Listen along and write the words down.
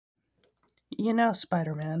You know,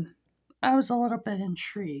 Spider-Man, I was a little bit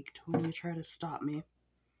intrigued when you tried to stop me.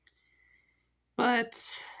 But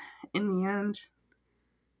in the end,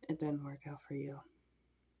 it didn't work out for you.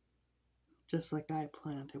 Just like I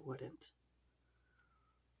planned it wouldn't.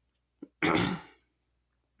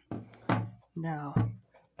 Now,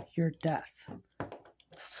 your death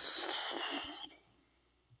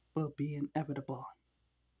will be inevitable.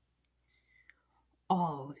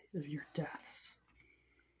 All of your deaths.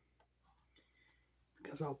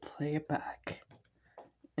 Because I'll play it back.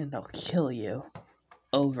 And I'll kill you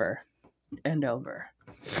over and over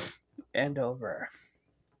and over.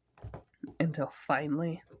 Until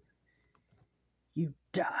finally, you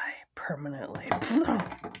die permanently.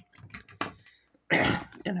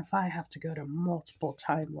 And if I have to go to multiple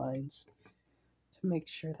timelines to make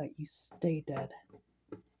sure that you stay dead,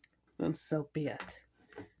 then so be it.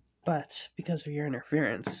 But because of your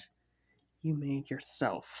interference, you made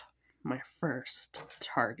yourself my first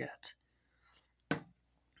target.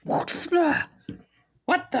 What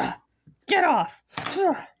the? Get off!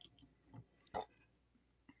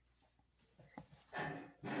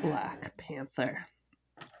 Black Panther.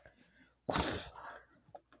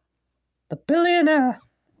 The billionaire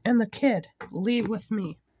and the kid leave with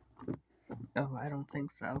me. Oh, I don't think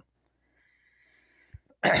so.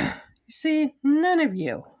 You see, none of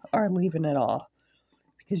you are leaving at all.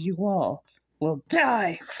 Because you all will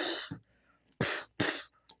die.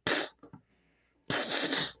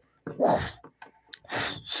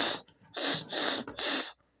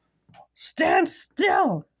 Stand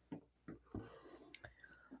still!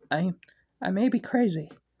 I may be crazy,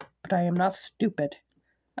 but I am not stupid.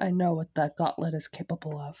 I know what that gauntlet is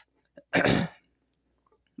capable of.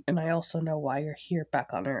 And I also know why you're here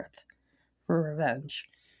back on Earth. For revenge.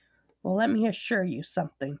 Well, let me assure you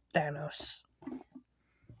something, Thanos.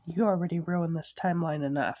 You already ruined this timeline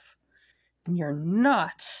enough. And you're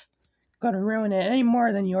not going to ruin it any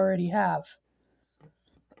more than you already have.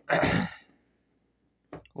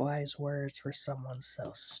 Wise words for someone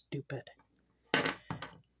so stupid.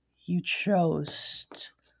 You chose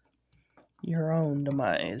your own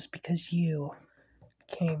demise because you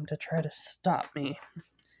came to try to stop me.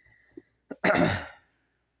 But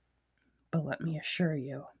let me assure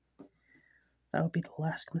you, that will be the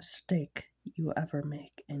last mistake you ever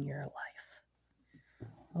make in your life.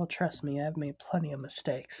 Oh, trust me, I've made plenty of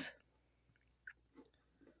mistakes.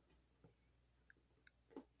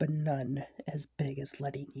 But none as big as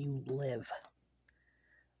letting you live.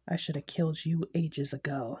 I should have killed you ages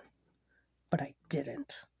ago, but I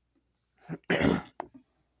didn't.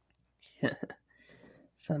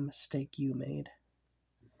 Some mistake you made.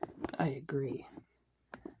 I agree.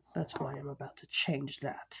 That's why I'm about to change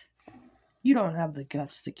that. You don't have the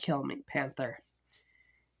guts to kill me, Panther.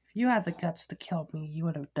 If you had the guts to kill me, you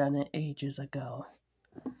would have done it ages ago.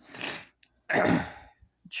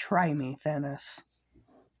 Try me, Thanos.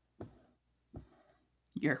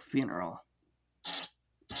 Your funeral.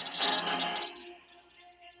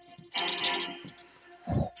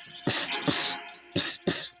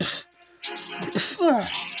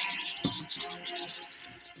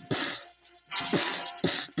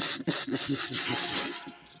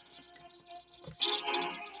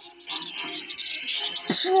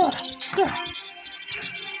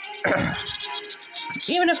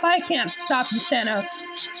 Even if I can't stop you, Thanos,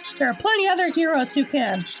 there are plenty other heroes who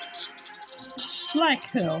can. Like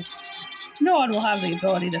who? No one will have the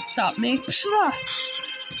ability to stop me.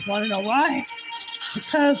 Wanna know why?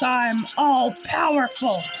 Because I'm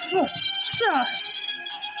all-powerful.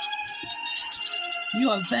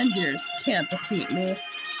 You Avengers can't defeat me.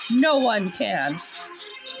 No one can.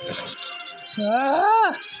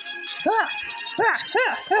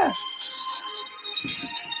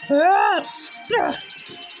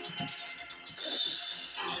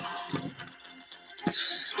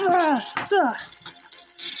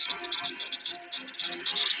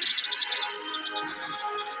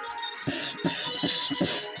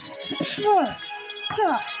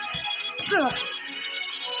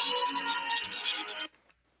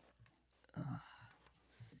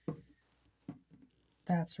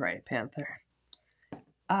 That's right, Panther.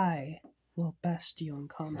 I will best you in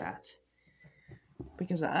combat.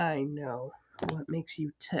 Because I know what makes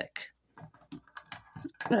you tick.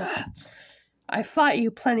 I fought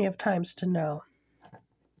you plenty of times to know.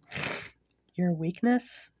 Your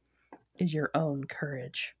weakness is your own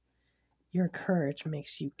courage. Your courage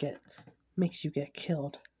makes you get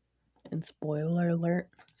killed. And spoiler alert.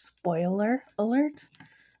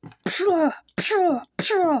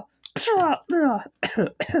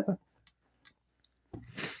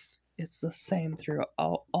 It's the same through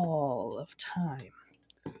all of time.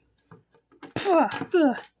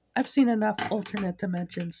 I've seen enough alternate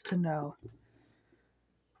dimensions to know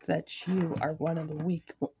that you are one of the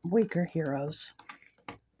weaker heroes.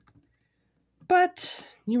 But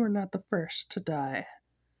you were not the first to die.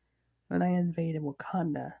 When I invaded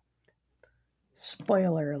Wakanda,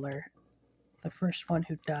 spoiler alert, the first one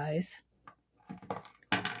who dies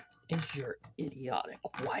is your idiotic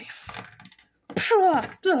wife.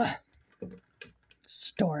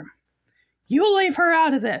 Storm, you leave her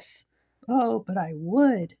out of this. Oh, but I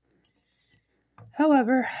would.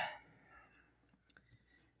 However,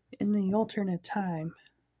 in the alternate time,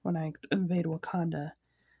 when I invade Wakanda,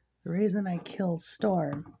 the reason I killed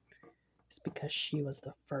Storm is because she was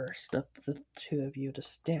the first of the two of you to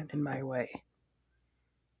stand in my way.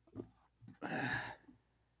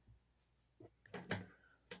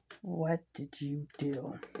 What did you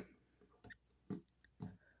do?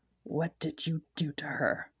 What did you do to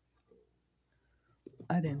her?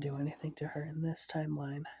 I didn't do anything to her in this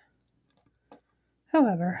timeline.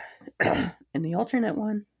 However, in the alternate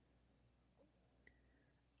one,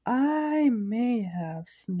 I may have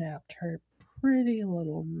snapped her pretty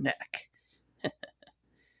little neck.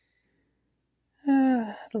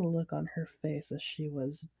 The look on her face as she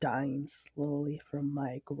was dying slowly from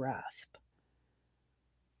my grasp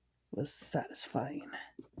was satisfying.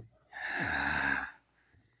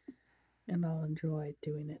 And I'll enjoy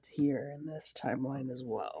doing it here in this timeline as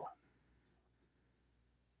well.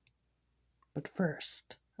 But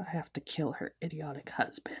first, I have to kill her idiotic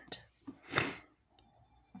husband.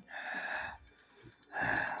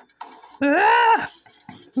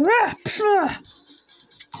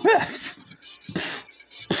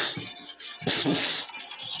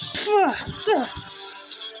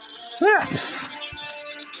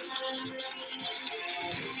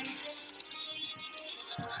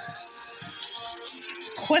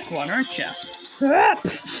 Quick one, aren't you?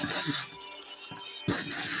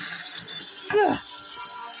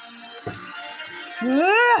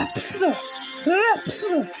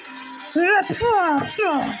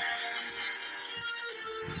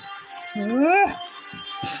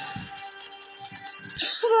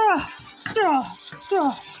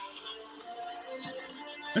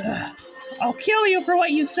 I'll kill you for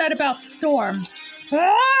what you said about Storm.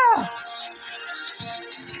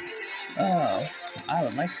 Oh, I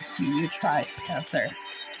would like to see you try, Panther.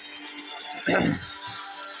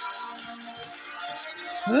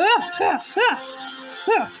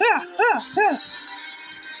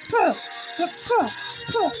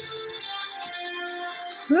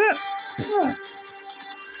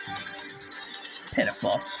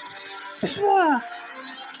 Pitiful.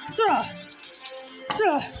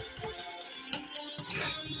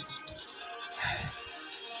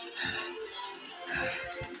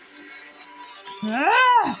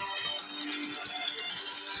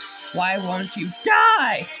 Why won't you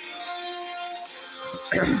die?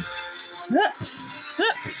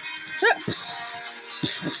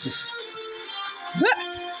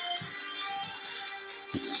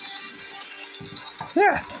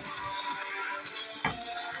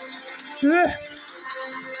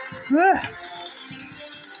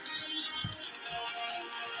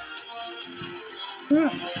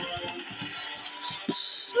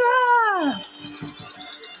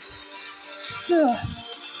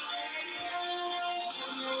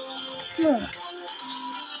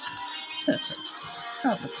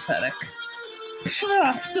 How pathetic.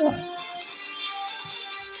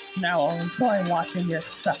 Now I'll enjoy watching your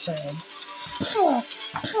suffering.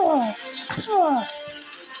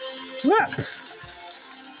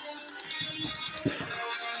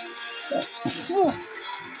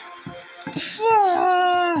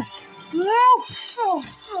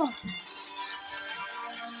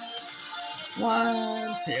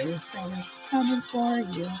 One, two, things coming for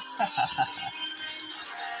you.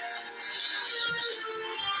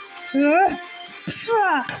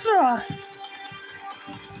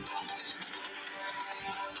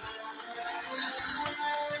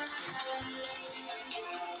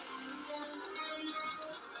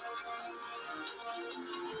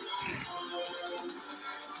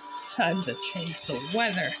 Time to change the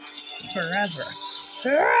weather forever.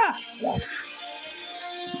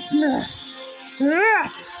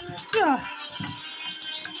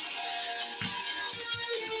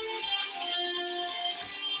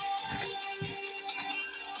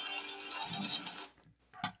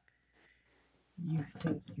 You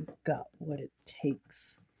think you've got what it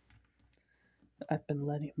takes? I've been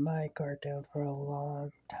letting my guard down for a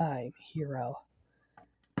long time, hero.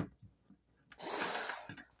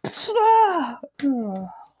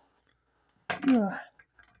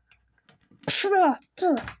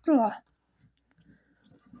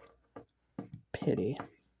 pity.